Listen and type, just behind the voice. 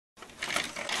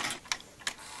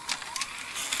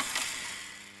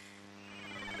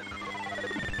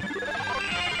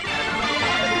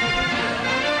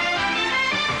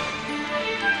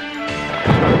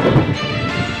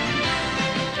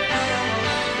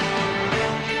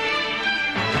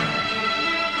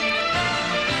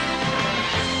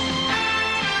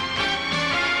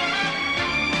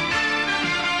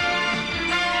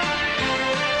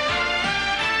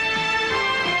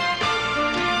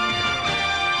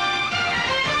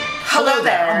Hello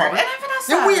there. I'm And I'm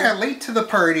Vanessa. And we are late to the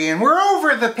party, and we're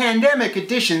over the pandemic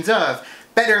editions of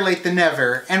Better Late Than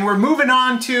Never, and we're moving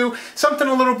on to something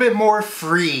a little bit more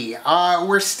free.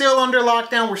 We're still under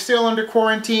lockdown, we're still under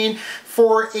quarantine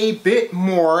for a bit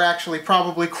more, actually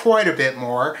probably quite a bit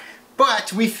more,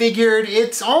 but we figured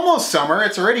it's almost summer,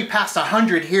 it's already past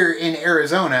 100 here in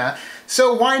Arizona,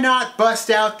 so why not bust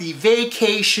out the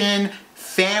vacation,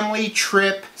 family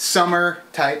trip, summer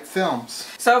type films.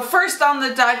 So first on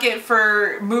the docket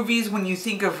for movies when you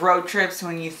think of road trips,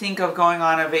 when you think of going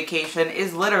on a vacation,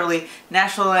 is literally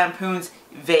National Lampoon's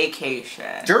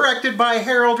Vacation. Directed by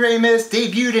Harold Ramis,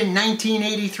 debuted in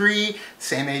 1983,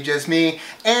 same age as me,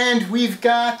 and we've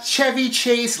got Chevy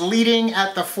Chase leading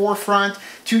at the forefront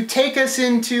to take us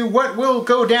into what will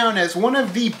go down as one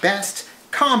of the best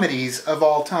comedies of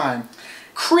all time.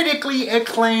 Critically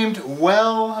acclaimed,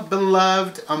 well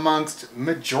beloved amongst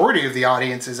majority of the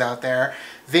audiences out there,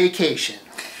 Vacation.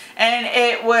 And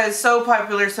it was so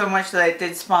popular so much that it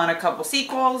did spawn a couple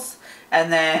sequels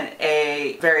and then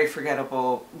a very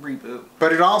forgettable reboot.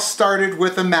 But it all started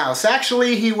with a mouse.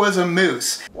 Actually, he was a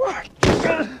moose. What?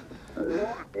 The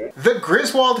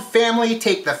Griswold family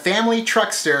take the family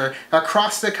truckster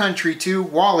across the country to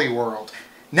Wally World.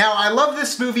 Now, I love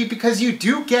this movie because you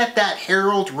do get that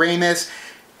Harold Ramis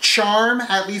charm,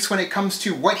 at least when it comes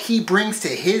to what he brings to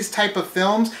his type of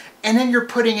films, and then you're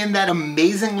putting in that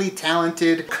amazingly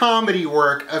talented comedy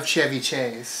work of Chevy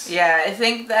Chase. Yeah, I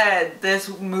think that this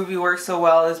movie works so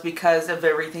well is because of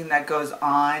everything that goes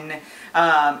on.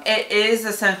 It is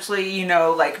essentially, you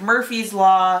know, like Murphy's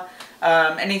Law.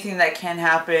 Anything that can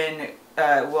happen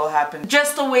will happen.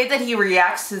 Just the way that he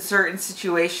reacts to certain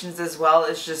situations as well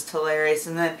is just hilarious.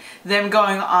 And then them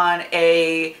going on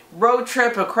a road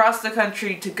trip across the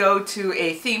country to go to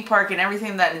a theme park and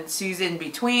everything that ensues in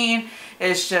between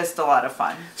is just a lot of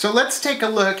fun. So let's take a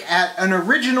look at an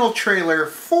original trailer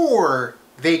for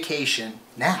Vacation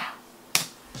now.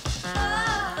 I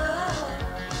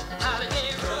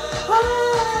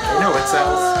know it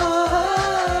sells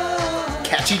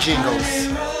catchy jingles.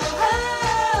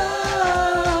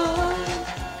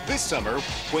 This summer,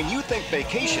 when you think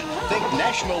vacation, think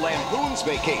National Lampoon's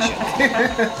Vacation.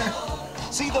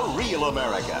 See the real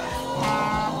America.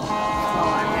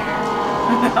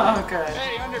 Oh, good.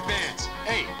 Hey, underpants.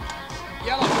 Hey,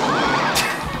 yellow.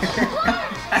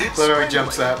 Literally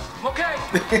jumps up. I'm okay.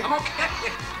 I'm okay.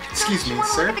 Excuse me, Look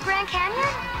sir. at the Grand Canyon?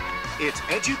 It's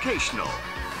educational.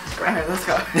 Alright, let's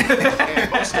go.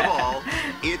 And most of all,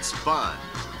 it's fun.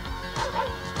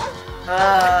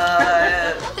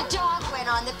 The dog went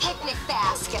on the picnic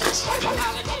basket.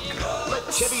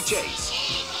 Chevy Chase,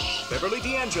 Beverly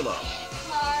D'Angelo,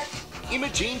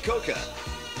 Imogene Coca,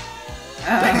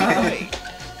 Becky White,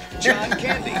 John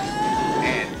Candy,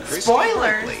 and Christy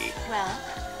Spoilers. Brinkley. Well,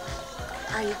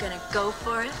 are you gonna go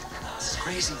for it? This is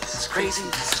crazy, this is crazy,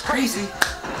 this is Crazy.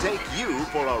 take you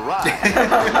for a ride.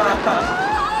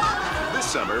 This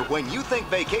summer, when you think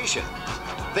vacation,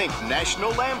 think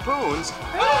National Lampoon's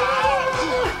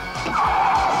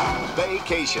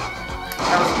Vacation.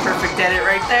 That was a perfect edit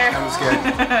right there. That was good.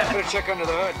 Better check under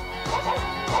the hood.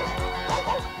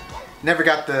 Never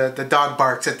got the dog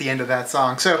barks at the end of that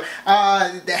song. So,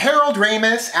 Harold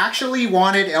Ramis actually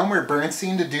wanted Elmer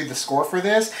Bernstein to do the score for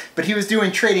this, but he was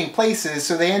doing Trading Places,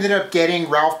 so they ended up getting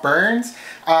Ralph Burns.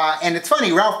 And it's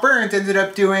funny, Ralph Burns ended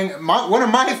up doing one of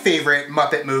my favorite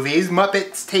Muppet movies,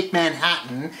 Muppets Take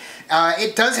Manhattan.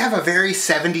 It does have a very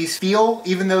 70s feel,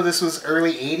 even though this was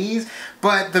early 80s.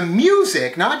 But the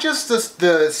music, not just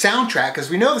the soundtrack, because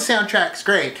we know the soundtrack's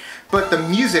great, but the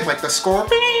music, like the score,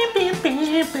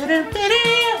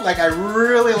 like I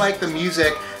really like the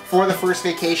music for the first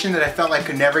Vacation that I felt like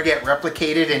could never get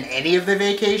replicated in any of the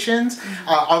Vacations.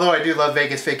 Although I do love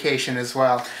Vegas Vacation as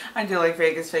well. I do like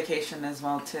Vegas Vacation as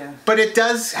well too. But it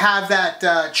does have that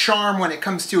charm when it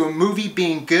comes to a movie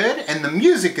being good and the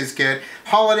music is good.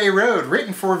 Holiday Road,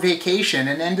 written for Vacation,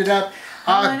 and ended up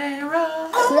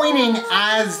coining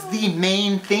as the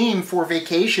main theme for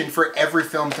Vacation for every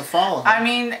film to follow. I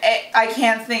mean, I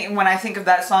can't think, when I think of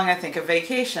that song, I think of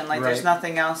Vacation. Like, there's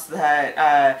nothing else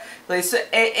that,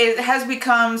 it has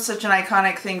become such an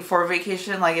iconic thing for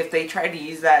Vacation. Like, if they try to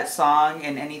use that song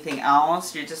in anything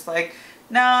else, you're just like,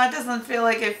 no, it doesn't feel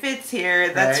like it fits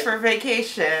here. That's for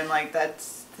Vacation. Like,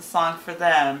 that's the song for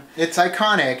them. It's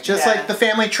iconic, just like the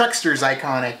Family Truckster's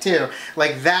iconic too.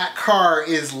 Like, that car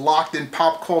is locked in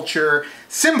pop culture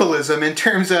symbolism in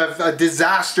terms of a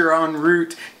disaster en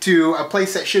route to a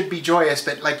place that should be joyous.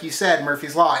 But like you said,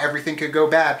 Murphy's Law, everything could go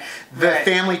bad. The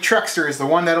family truckster is the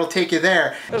one that'll take you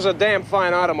there. There's a damn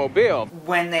fine automobile.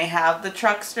 When they have the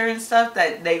truckster and stuff,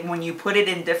 when you put it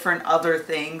in different other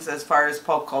things as far as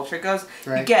pulp culture goes,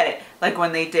 you get it. Like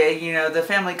when they did, you know, the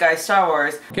Family Guy Star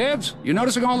Wars. Kids, you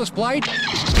noticing all this blight?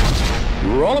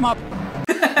 Roll them up.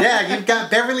 Yeah, you've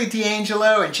got Beverly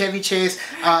D'Angelo and Chevy Chase,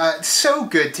 so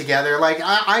good together. Like,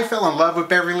 I fell in love with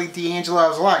Beverly D'Angelo. I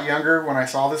was a lot younger when I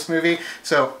saw this movie,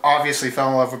 so obviously fell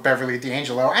in love with Beverly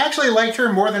D'Angelo. I actually liked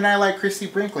her more than I like Christy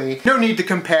Brinkley. No need to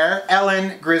compare.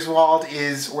 Ellen Griswold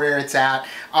is where it's at.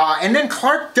 And then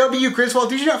Clark W. Griswold,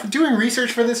 did you know, doing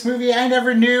research for this movie, I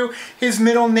never knew his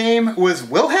middle name was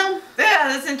Wilhelm? Yeah,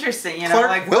 that's interesting. You know, Clark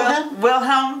like Wilhelm?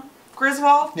 Wilhelm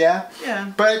Griswold? Yeah.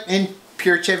 Yeah. But in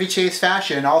pure Chevy Chase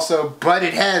fashion, also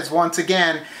butted heads once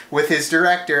again with his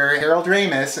director, Harold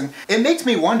Ramis. And it makes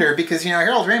me wonder because, you know,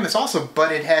 Harold Ramis also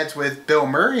butted heads with Bill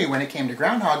Murray when it came to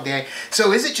Groundhog Day.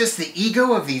 So is it just the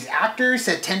ego of these actors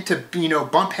that tend to, you know,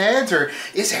 bump heads? Or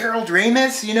is Harold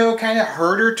Ramis, you know, kind of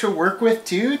harder to work with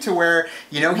too, to where,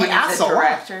 you know, he asks a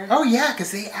lot? Oh yeah,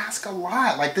 because they ask a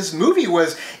lot. Like, this movie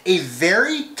was a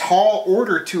very tall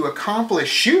order to accomplish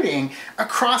shooting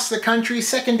across the country,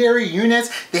 secondary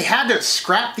units. They had to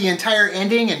scrap the entire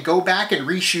ending and go back and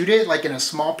reshoot it like in a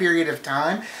small period of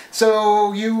time.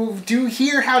 So you do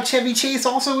hear how Chevy Chase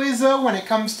also is, though, when it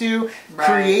comes to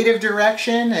creative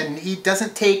direction, and he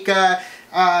doesn't take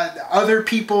other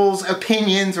people's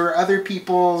opinions or other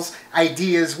people's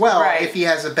ideas well if he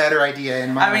has a better idea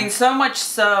in mind. I mean, so much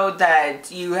so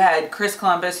that you had Chris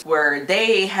Columbus where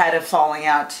they had a falling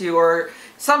out too, or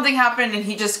something happened and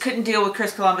he just couldn't deal with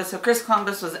Chris Columbus, so Chris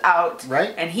Columbus was out,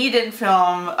 and he didn't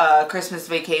film Christmas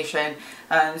Vacation.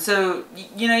 So,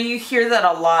 you know, you hear that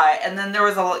a lot. And then there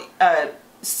was a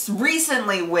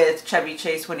recently with Chevy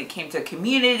Chase when it came to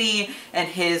Community and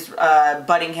his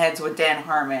butting heads with Dan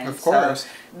Harmon. Of course. So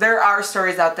there are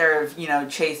stories out there of, you know,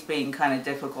 Chase being kind of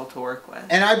difficult to work with.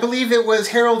 And I believe it was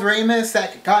Harold Ramis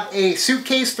that got a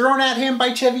suitcase thrown at him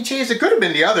by Chevy Chase. It could have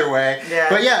been the other way. Yeah.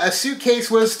 But yeah, a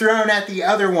suitcase was thrown at the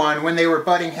other one when they were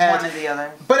butting heads. One or the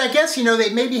other. But I guess, you know, they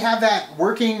maybe have that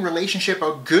working relationship,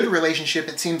 a good relationship,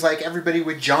 it seems like everybody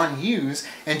with John Hughes.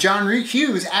 And John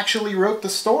Hughes actually wrote the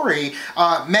story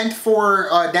meant for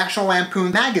National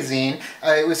Lampoon magazine.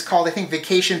 It was called, I think,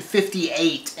 Vacation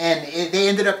 58. And they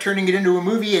ended up turning it into a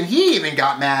movie. And he even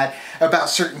got mad about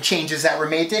certain changes that were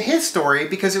made to his story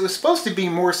because it was supposed to be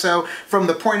more so from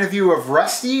the point of view of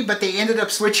Rusty, but they ended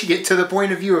up switching it to the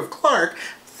point of view of Clark.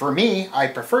 For me, I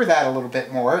prefer that a little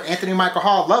bit more. Anthony Michael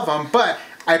Hall, love him, but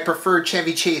I prefer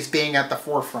Chevy Chase being at the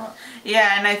forefront.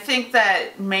 Yeah, and I think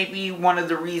that maybe one of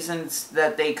the reasons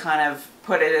that they kind of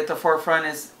put it at the forefront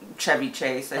is Chevy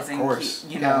Chase. I think,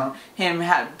 you know, him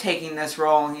taking this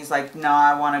role, and he's like, no,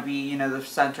 I want to be, you know, the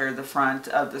center, the front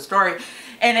of the story.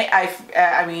 And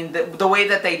I mean, the way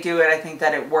that they do it, I think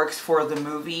that it works for the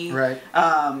movie. Right.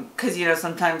 Because, you know,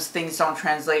 sometimes things don't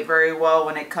translate very well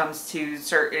when it comes to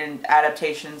certain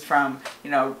adaptations from, you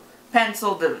know,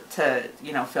 pencil to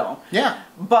you know, film. Yeah.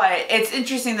 But it's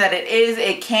interesting that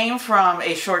it came from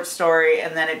a short story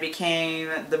and then it became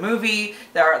the movie.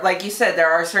 There are, like you said, there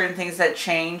are certain things that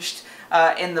changed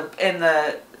in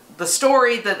the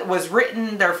story that was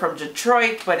written. They're from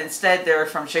Detroit, but instead they're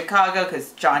from Chicago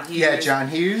because John Hughes. Yeah, John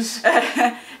Hughes.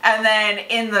 And then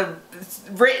in the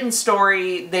written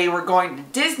story, they were going to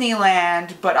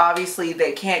Disneyland, but obviously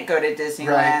they can't go to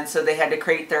Disneyland, so they had to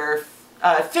create their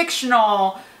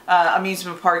fictional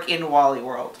amusement park in Wally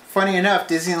World. Funny enough,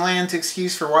 Disneyland's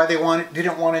excuse for why they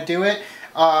didn't want to do it,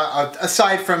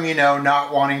 aside from, you know,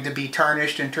 not wanting to be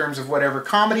tarnished in terms of whatever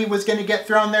comedy was going to get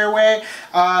thrown their way,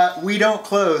 we don't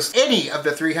close any of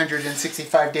the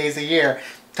 365 days a year.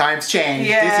 Times change.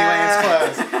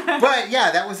 Disneyland's closed. But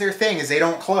yeah, that was their thing, is they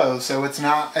don't close, so it's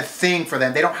not a thing for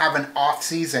them. They don't have an off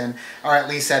season, or at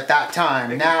least at that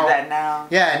time. Now,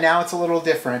 yeah, now it's a little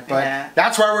different, but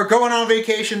that's why we're going on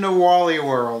vacation to Wally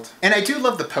World. And I do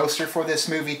love the poster for this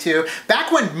movie too.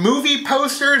 Back when movie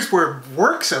posters were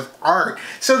works of art.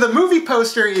 So the movie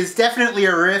poster is definitely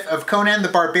a riff of Conan the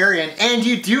Barbarian, and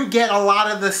you do get a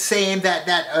lot of the same,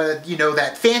 you know,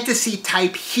 that fantasy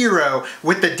type hero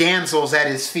with the damsels at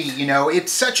his feet. You know,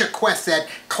 it's such a quest that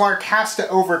Clark has to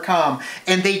overcome,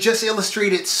 and they just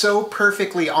illustrate it so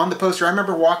perfectly on the poster. I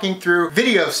remember walking through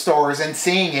video stores and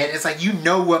seeing it. It's like, you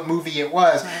know what movie it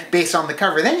was based on the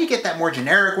cover. Then you get that more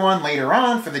generic one later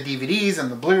on for the DVDs and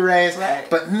the Blu-rays.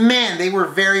 But man, they were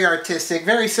very artistic,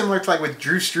 very similar to like what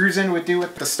Drew Struzan would do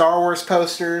with the Star Wars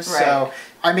posters. So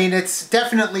I mean, it's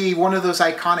definitely one of those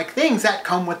iconic things that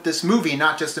come with this movie.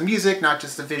 Not just the music, not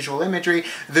just the visual imagery,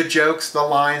 the jokes, the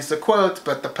lines, the quotes,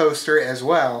 but the poster as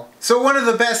well. So one of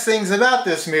the best things about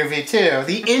this movie, too,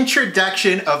 the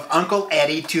introduction of Uncle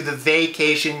Eddie to the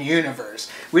Vacation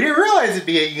universe. We didn't realize it'd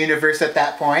be a universe at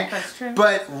that point. That's true.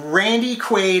 But Randy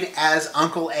Quaid as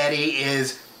Uncle Eddie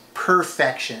is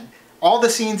perfection. All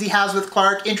the scenes he has with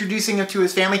Clark, introducing him to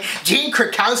his family. Jane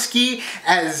Krakowski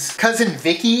as Cousin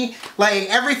Vicky. Like,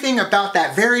 everything about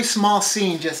that very small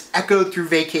scene just echoed through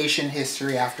Vacation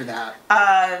history after that.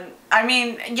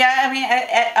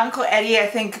 Uncle Eddie, I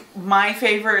think my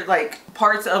favorite, like,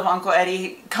 parts of Uncle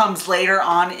Eddie comes later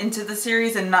on into the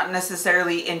series and not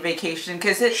necessarily in Vacation,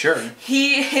 because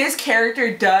his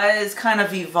character does kind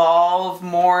of evolve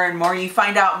more and more. You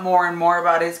find out more and more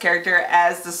about his character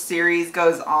as the series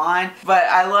goes on. But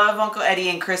I love Uncle Eddie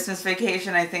in Christmas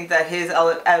Vacation. I think that his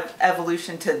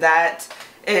evolution to that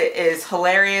is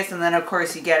hilarious. And then, of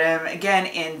course, you get him again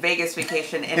in Vegas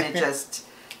Vacation, and it just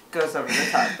goes over the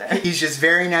top there. He's just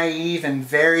very naive and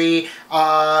very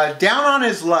down on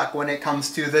his luck when it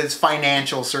comes to his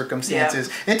financial circumstances.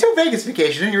 Yeah. Until Vegas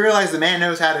Vacation, and you realize the man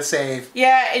knows how to save.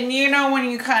 Yeah, and you know, when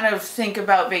you kind of think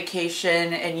about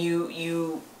Vacation and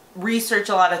you research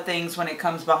a lot of things when it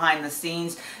comes behind the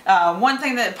scenes, one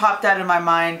thing that popped out in my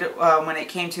mind when it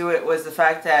came to it was the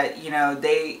fact that, you know,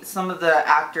 some of the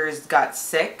actors got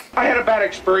sick. I had a bad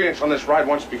experience on this ride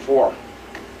once before.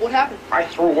 What happened? I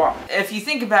threw up. If you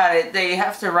think about it, they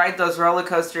have to ride those roller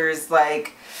coasters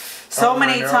like so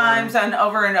many times and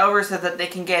over so that they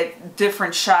can get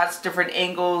different shots, different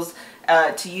angles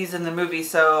to use in the movie.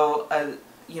 So,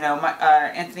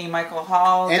 Anthony Michael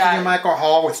Hall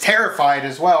was terrified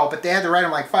as well, but they had to write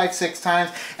him like 5-6 times.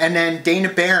 And then Dana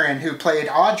Barron, who played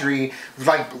Audrey,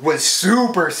 was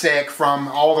super sick from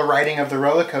all the writing of the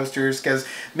roller coasters, because,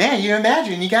 man, you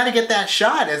imagine, you got to get that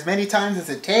shot as many times as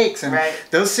it takes. And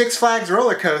those Six Flags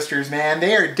roller coasters, man,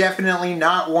 they are definitely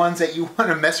not ones that you want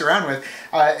to mess around with,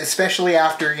 especially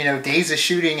after, days of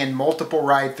shooting and multiple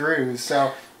ride-throughs.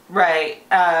 So. Right.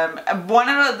 One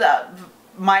of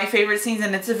my favorite scenes,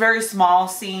 and it's a very small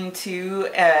scene too,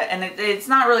 and it's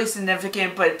not really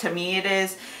significant, but to me it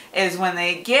is when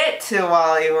they get to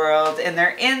Wally World and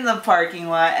they're in the parking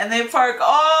lot and they park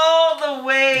all the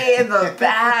way in the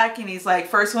back, and he's like,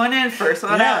 first one in, first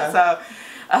one out. So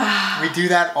we do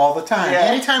that all the time. Yeah.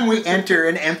 Anytime we enter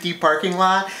an empty parking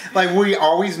lot, we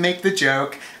always make the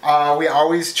joke. We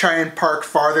always try and park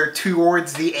farther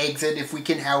towards the exit if we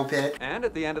can help it. And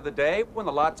at the end of the day, when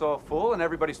the lot's all full and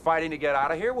everybody's fighting to get out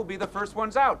of here, we'll be the first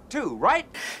ones out too, right?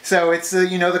 So it's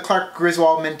the Clark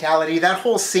Griswold mentality. That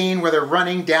whole scene where they're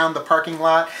running down the parking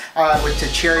lot with the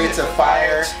chariots of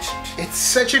fire. It's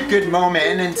such a good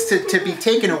moment, and to be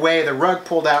taken away, the rug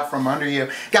pulled out from under you.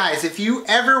 Guys, if you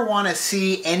ever want to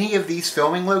see any of these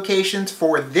filming locations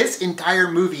for this entire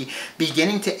movie,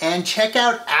 beginning to end, check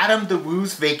out Adam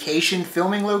DeWoo's Vacation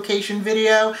filming location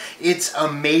video. It's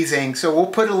amazing. So we'll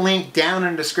put a link down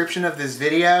in the description of this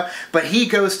video, but he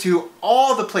goes to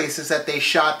all the places that they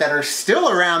shot that are still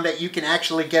around that you can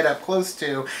actually get up close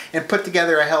to and put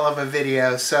together a hell of a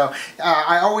video. So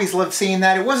I always love seeing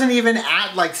that. It wasn't even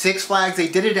at Six Flags. They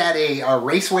did it at a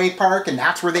raceway park, and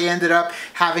that's where they ended up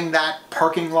having that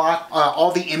parking lot.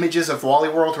 All the images of Wally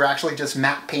World were actually just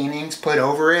matte paintings put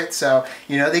over it. So,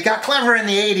 they got clever in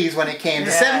the 80s when it came,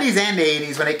 the 70s and the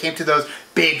 80s when it came to those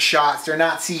big shots. They're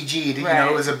not CG'd.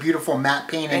 It was a beautiful matte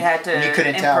painting. They had to and you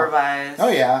couldn't improvise. Tell.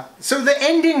 Oh yeah. So the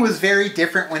ending was very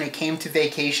different when it came to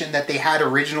Vacation that they had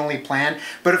originally planned.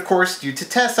 But of course, due to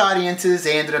test audiences,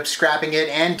 they ended up scrapping it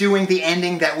and doing the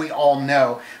ending that we all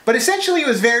know. But essentially, it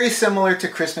was very similar to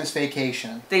Christmas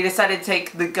Vacation. They decided to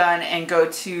take the gun and go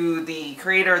to the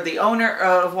creator, the owner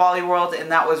of Wally World,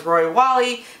 and that was Roy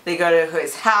Wally. They go to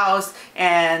his house,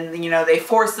 and they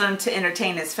force them to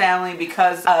entertain his family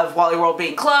because of Wally World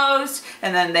being closed.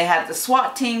 And then they had the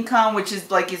SWAT team come, which is,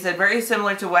 like you said, very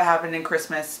similar to what happened in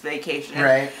Christmas Vacation.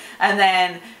 Right. And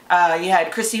then you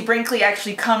had Christy Brinkley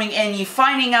actually coming in, you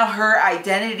finding out her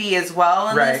identity as well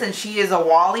in this, and she is a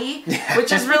Wally,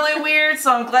 which is really weird,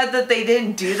 so I'm glad that they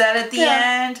didn't do that at the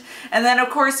end. And then, of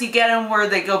course, you get them where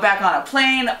they go back on a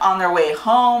plane on their way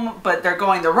home, but they're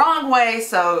going the wrong way,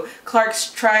 so Clark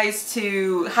tries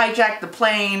to hijack the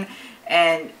plane,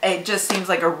 and it just seems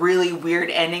like a really weird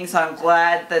ending, so I'm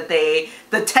glad that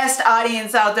the test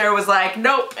audience out there was like,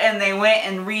 nope, and they went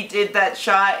and redid that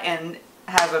shot and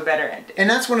have a better ending. And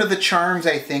that's one of the charms,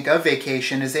 I think, of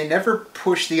Vacation, is they never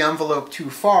push the envelope too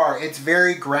far. It's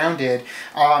very grounded.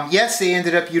 Yes, they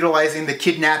ended up utilizing the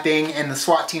kidnapping and the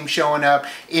SWAT team showing up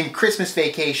in Christmas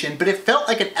Vacation, but it felt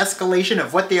like an escalation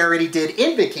of what they already did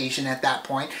in Vacation at that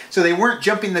point, so they weren't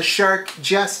jumping the shark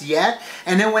just yet.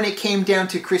 And then when it came down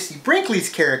to Christy Brinkley's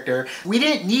character, we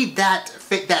didn't need that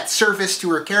service to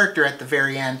her character at the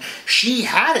very end. She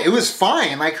had it. It was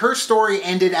fine. Like, her story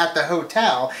ended at the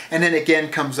hotel, and then again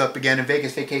comes up again in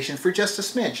Vegas Vacation for just a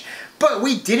smidge. But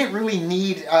we didn't really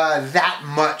need that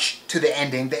much to the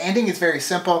ending. The ending is very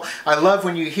simple. I love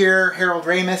when you hear Harold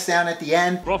Ramis down at the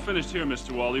end. We're all finished here,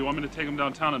 Mr. Wally. You want me to take him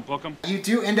downtown and book him? You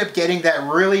do end up getting that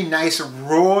really nice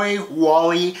Roy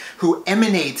Wally, who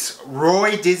emanates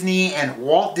Roy Disney and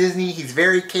Walt Disney. He's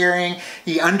very caring.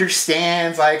 He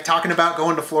understands, like, talking about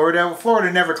going to Florida.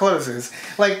 Florida never closes.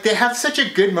 Like, they have such a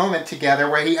good moment together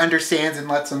where he understands and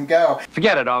lets him go.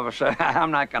 Forget it, officer. I'm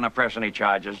not gonna press any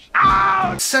charges.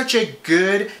 Such a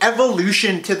good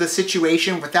evolution to the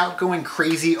situation without going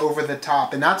crazy over the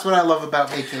top, and that's what I love about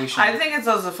Vacation. I think it's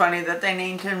also funny that they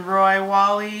named him Roy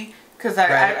Wally, because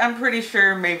I'm pretty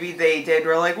sure maybe they did.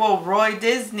 We're like, well, Roy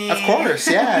Disney. Of course,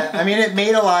 yeah. I mean, it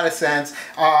made a lot of sense.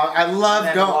 I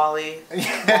love going. Wally.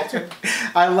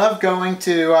 I love going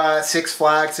to Six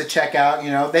Flags to check out.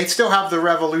 You know, they still have the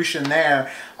Revolution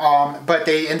there, but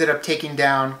they ended up taking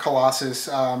down Colossus.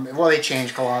 Well, they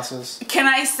changed Colossus. Can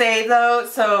I say though?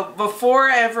 So before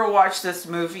I ever watched this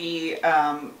movie,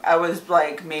 I was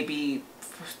like maybe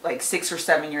like 6 or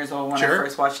 7 years old when I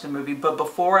first watched the movie. But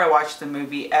before I watched the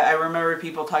movie, I remember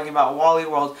people talking about Wally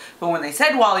World. But when they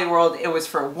said Wally World, it was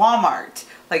for Walmart.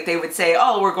 Like, they would say,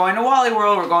 oh, we're going to Wally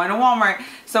World, we're going to Walmart.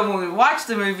 So when we watched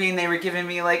the movie and they were giving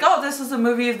me like, oh, this is a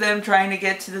movie of them trying to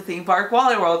get to the theme park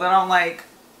Wally World. And I'm like,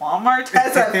 Walmart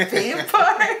has a theme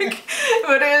park?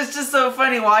 But it was just so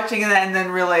funny watching that and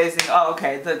then realizing, oh,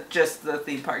 okay, just the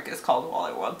theme park is called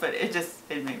Wally World. But it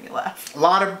made me laugh. A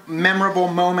lot of memorable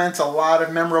moments, a lot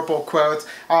of memorable quotes,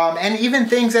 and even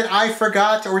things that I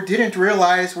forgot or didn't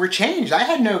realize were changed. I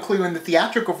had no clue in the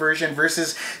theatrical version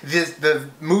versus the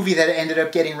movie that ended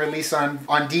up getting released on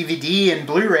DVD and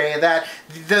Blu-ray, that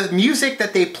the music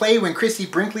that they play when Christy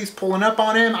Brinkley's pulling up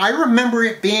on him, I remember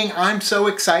it being I'm So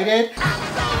Excited.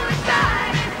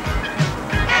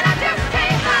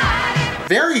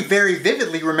 Very, very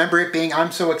vividly remember it being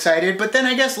I'm So Excited, but then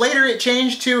I guess later it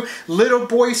changed to Little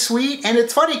Boy Sweet, and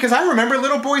it's funny because I remember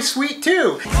Little Boy Sweet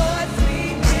too.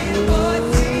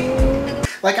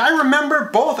 Like, I remember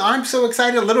both I'm So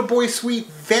Excited, Little Boy Sweet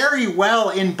very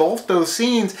well in both those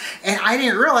scenes, and I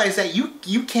didn't realize that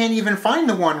you can't even find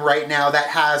the one right now that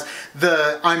has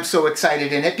the I'm So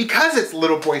Excited in it because it's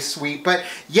Little Boy Sweet. But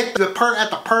yet the part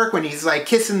at the park when he's like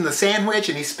kissing the sandwich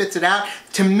and he spits it out,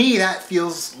 to me that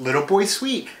feels Little Boy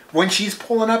Sweet. When she's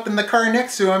pulling up in the car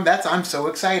next to him, that's I'm So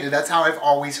Excited. That's how I've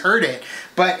always heard it.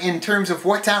 But in terms of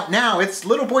what's out now, it's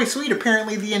Little Boy Sweet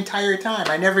apparently the entire time.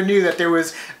 I never knew that there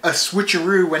was a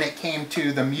switcheroo when it came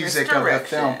to the music of the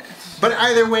film. But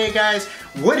either way, guys,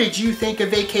 what did you think of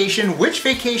Vacation? Which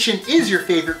vacation is your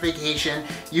favorite vacation?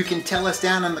 You can tell us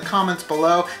down in the comments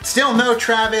below. Still no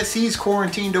Travis, he's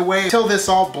quarantined away until this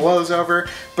all blows over.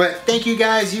 But thank you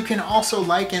guys. You can also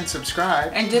like and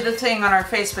subscribe. And do the thing on our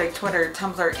Facebook, Twitter,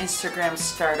 Tumblr, Instagram,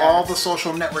 Stardust. All the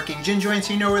social networking gin joints,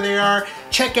 you know where they are.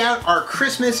 Check out our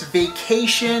Christmas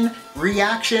Vacation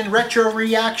reaction, retro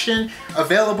reaction,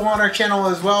 available on our channel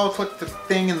as well. Click the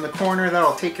thing in the corner,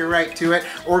 that'll take you right to it,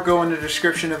 or go in the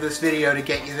description of this video to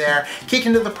get you there. Kick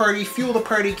into the party, fuel the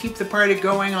party, keep the party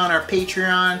going on our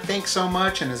Patreon. Thanks so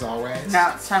much, and as always,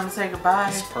 now it's time to say goodbye.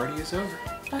 This party is over.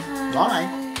 Bye.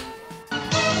 Bye.